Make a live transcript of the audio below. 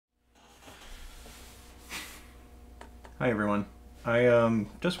Hi everyone. I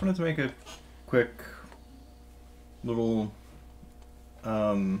just wanted to make a quick little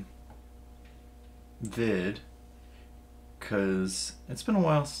vid because it's been a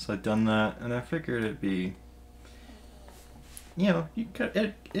while since I've done that, and I figured it'd be,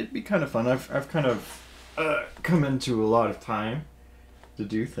 it'd be kind of fun. I've kind of come into a lot of time to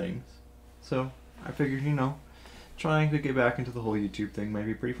do things, so I figured trying to get back into the whole YouTube thing might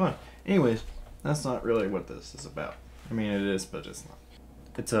be pretty fun. Anyways, that's not really what this is about. I mean, it is, but it's not.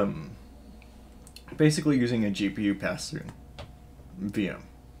 It's basically using a GPU pass-through VM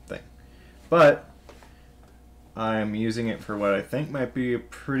thing, but I'm using it for what I think might be a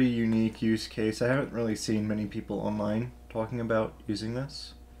pretty unique use case. I haven't really seen many people online talking about using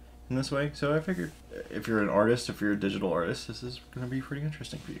this in this way, so I figured if you're an artist, if you're a digital artist, this is going to be pretty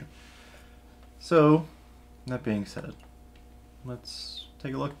interesting for you. So, that being said, let's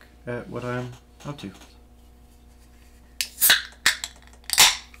take a look at what I'm up to.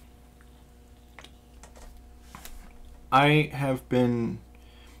 I have been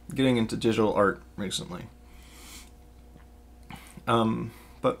getting into digital art recently,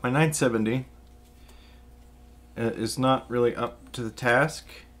 but my 970 is not really up to the task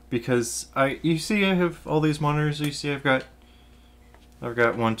because you see I have all these monitors. You see I've got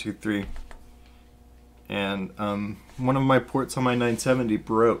 1, 2, 3, and one of my ports on my 970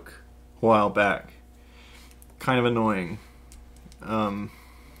 broke a while back. Kind of annoying.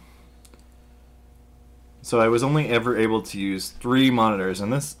 So I was only ever able to use 3 monitors,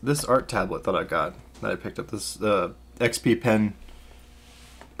 and this art tablet that I picked up, this XP Pen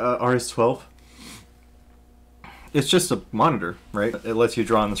RS12, it's just a monitor, right? It lets you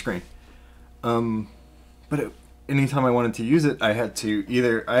draw on the screen. But anytime I wanted to use it, I had to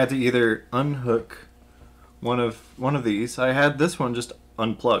either unhook one of these. I had this one just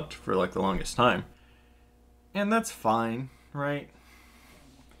unplugged for like the longest time, and that's fine, right?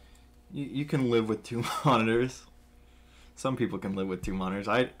 You can live with 2 monitors. Some people can live with 2 monitors.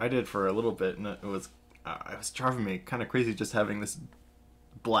 I did for a little bit, and it was driving me kind of crazy just having this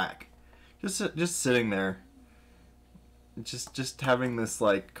black, just sitting there, just having this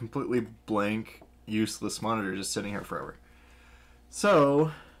like completely blank, useless monitor just sitting here forever.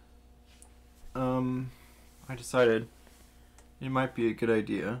 So, I decided it might be a good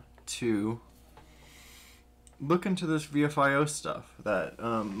idea to look into this VFIO stuff that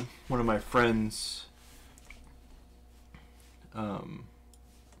one of my friends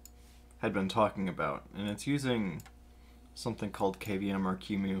had been talking about, and it's using something called KVM or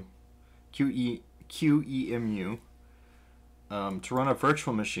QEMU to run a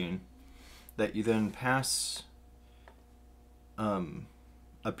virtual machine that you then pass a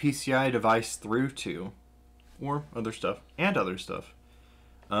PCI device through to, or other stuff.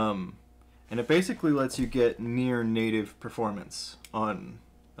 And it basically lets you get near native performance on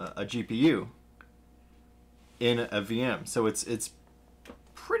a GPU in a VM. So it's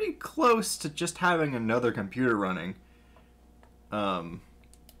pretty close to just having another computer running,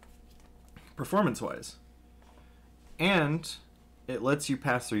 performance-wise. And it lets you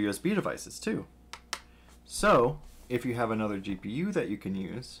pass through USB devices too. So if you have another GPU that you can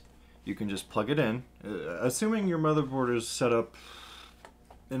use, you can just plug it in, assuming your motherboard is set up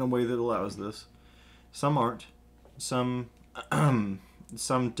in a way that allows this. Some aren't. Some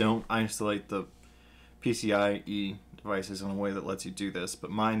don't isolate the PCIe devices in a way that lets you do this, but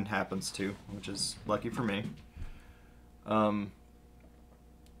mine happens to, which is lucky for me. And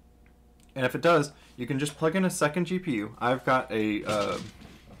if it does, you can just plug in a second GPU. I've got a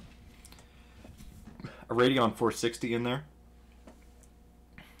Radeon 460 in there.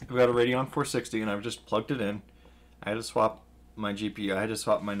 I've got a Radeon 460, and I've just plugged it in. I had to swap my GPU. I had to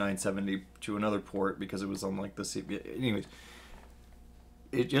swap my 970 to another port because it was on like the CPU. Anyways,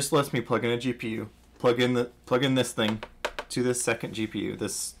 it just lets me plug in a GPU, plug in this thing to this second GPU,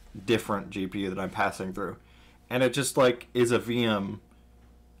 this different GPU that I'm passing through, and it just like is a VM,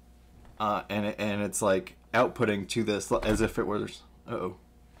 and it's like outputting to this as if it was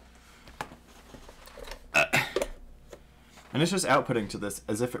and it's just outputting to this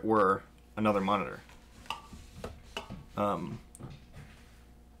as if it were another monitor.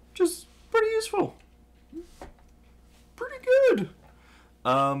 Just pretty useful. Pretty good.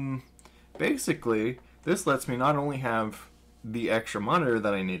 Basically, this lets me not only have the extra monitor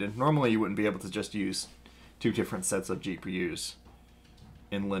that I needed. Normally, you wouldn't be able to just use 2 different sets of GPUs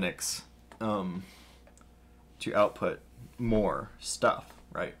in Linux to output more stuff,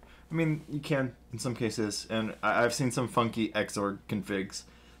 right? I mean, you can in some cases, and I've seen some funky Xorg configs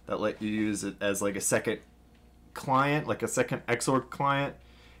that let you use it as like a second client, like a second Xorg client.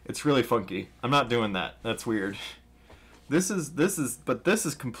 It's really funky. I'm not doing that. That's weird. this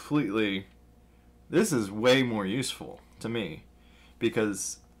is completely, this is way more useful to me,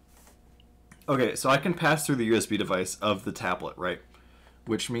 because, okay, so I can pass through the USB device of the tablet, right?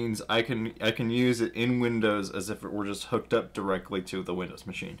 Which means I can use it in Windows as if it were just hooked up directly to the Windows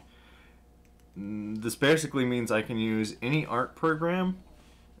machine. This basically means I can use any art program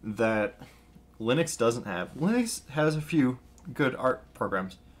that Linux doesn't have. Linux has a few good art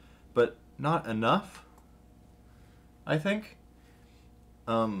programs, but not enough, I think.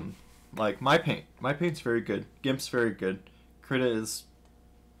 Like my paint's very good. GIMP's very good. Krita is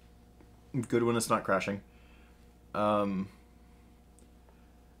good when it's not crashing.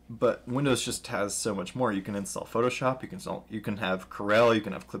 But Windows just has so much more. You can install Photoshop. You can have Corel. You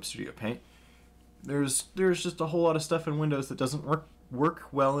can have Clip Studio Paint. There's just a whole lot of stuff in Windows that doesn't work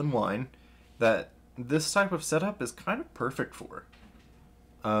well in Wine, that this type of setup is kind of perfect for.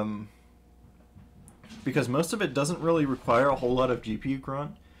 Because most of it doesn't really require a whole lot of GPU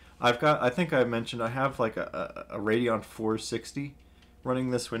grunt. I think I mentioned I have like a Radeon 460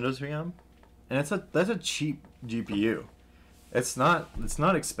 running this Windows VM, and that's a cheap GPU. It's not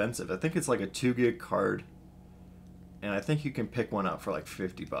expensive. I think it's like a 2 gig card, and I think you can pick one up for like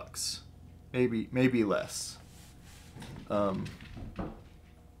 $50, maybe less.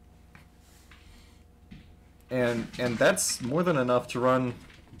 And that's more than enough to run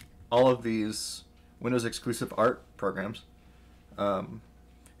all of these Windows exclusive art programs.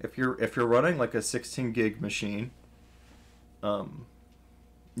 If you're running like a 16 gig machine,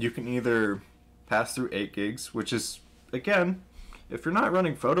 you can either pass through 8 gigs, which is, again, if you're not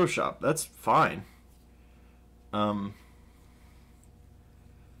running Photoshop, that's fine.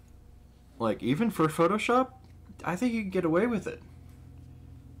 Like, even for Photoshop, I think you can get away with it.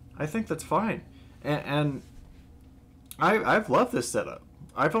 I think that's fine. And I've loved this setup.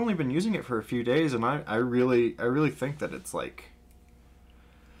 I've only been using it for a few days, and I really think that it's like,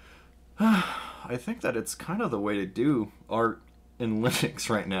 I think that it's kind of the way to do art in Linux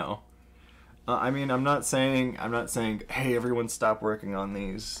right now. I mean, I'm not saying, hey, everyone stop working on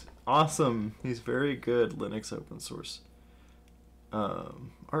these very good Linux open source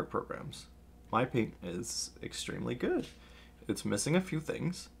art programs. My paint is extremely good. It's missing a few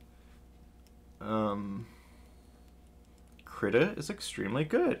things. Krita is extremely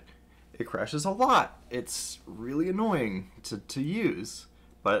good. It crashes a lot. It's really annoying to use,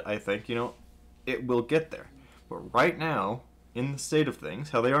 but I think, it will get there. But right now, in the state of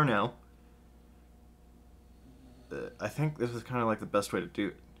things, how they are now, I think this is kind of like the best way to do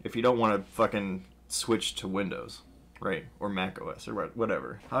it. If you don't want to fucking switch to Windows, right, or Mac OS or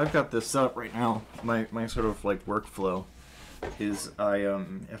whatever. I've got this set up right now. My sort of like workflow is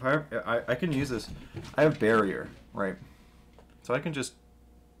if I can use this. I have barrier, right, so I can just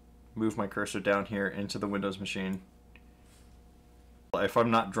move my cursor down here into the Windows machine. If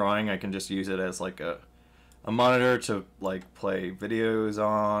I'm not drawing, I can just use it as like a monitor to like play videos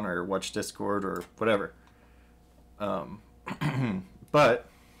on or watch Discord or whatever. But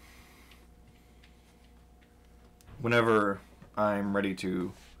whenever I'm ready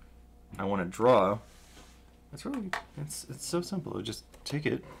I want to draw, it's so simple. I just take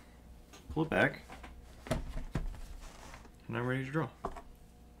it, pull it back, and I'm ready to draw.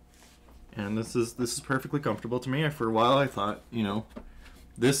 And this is perfectly comfortable to me. For a while I thought,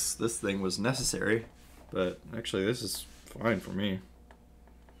 this thing was necessary, but actually this is fine for me.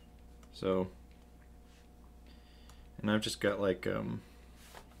 So, and I've just got like I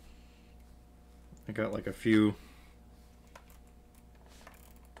got like a few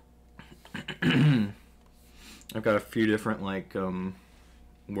I've got a few different like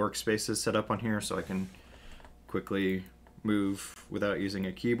workspaces set up on here, so I can quickly move without using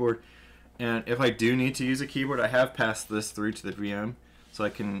a keyboard. And if I do need to use a keyboard, I have passed this through to the VM, so I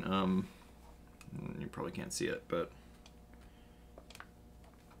can you probably can't see it, but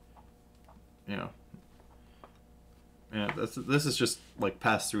yeah, this is just like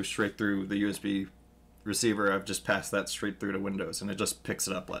passed through straight through the USB receiver. I've just passed that straight through to Windows, and it just picks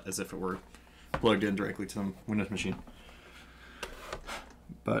it up as if it were plugged in directly to the Windows machine.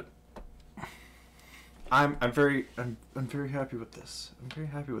 But I'm very happy with this. I'm very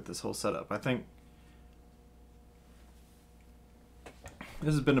happy with this whole setup. I think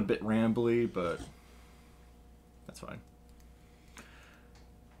this has been a bit rambly, but that's fine.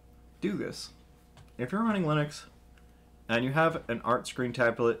 Do this. If you're running Linux and you have an art screen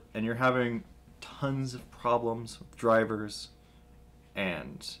tablet and you're having tons of problems with drivers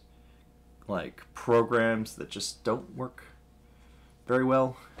and like programs that just don't work very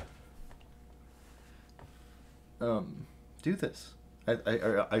well, do this.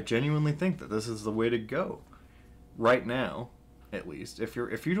 I genuinely think that this is the way to go. right now, at least, if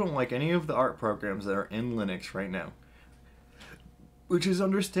you don't like any of the art programs that are in Linux right now, which is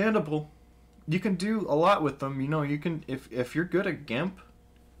understandable, you can do a lot with them. You know, you can, if you're good at GIMP,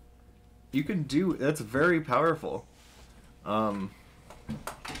 you can do, that's very powerful.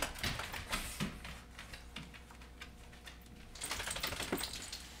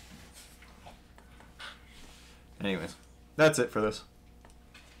 Anyways, that's it for this.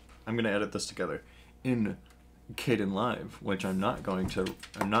 I'm gonna edit this together in Kdenlive, which I'm not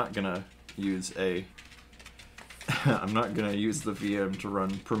gonna use a I'm not gonna use the VM to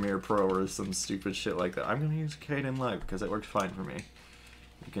run Premiere Pro or some stupid shit like that. I'm gonna use Kdenlive because it works fine for me.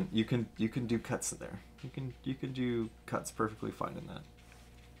 You can do cuts in there. You can do cuts perfectly fine in that.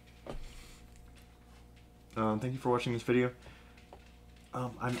 Thank you for watching this video.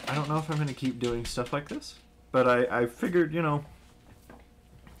 I don't know if I'm gonna keep doing stuff like this, but I figured, you know,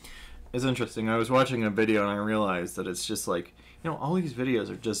 it's interesting. I was watching a video and I realized that it's just like, you know, all these videos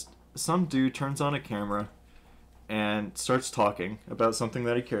are just some dude turns on a camera and starts talking about something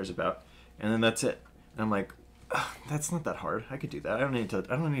that he cares about, and then that's it. And I'm like, that's not that hard. I could do that. I don't need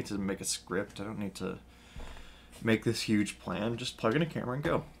to make a script. I don't need to make this huge plan. Just plug in a camera and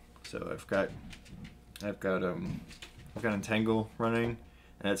go. So I've got Entangle running,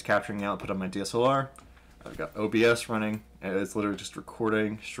 and it's capturing the output on my DSLR. I've got OBS running, and it's literally just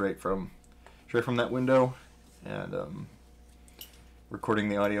recording straight from that window, and recording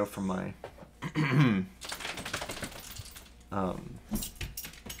the audio from my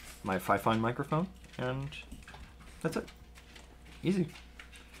my Fi-Fine microphone, and that's it. Easy.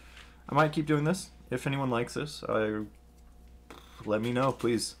 I might keep doing this. If anyone likes this, let me know,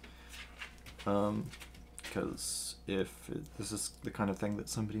 please. Because if this is the kind of thing that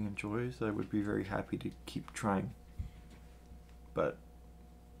somebody enjoys, I would be very happy to keep trying. But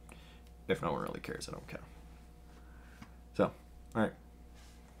if no one really cares, I don't care. So, alright.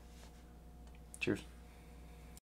 Cheers.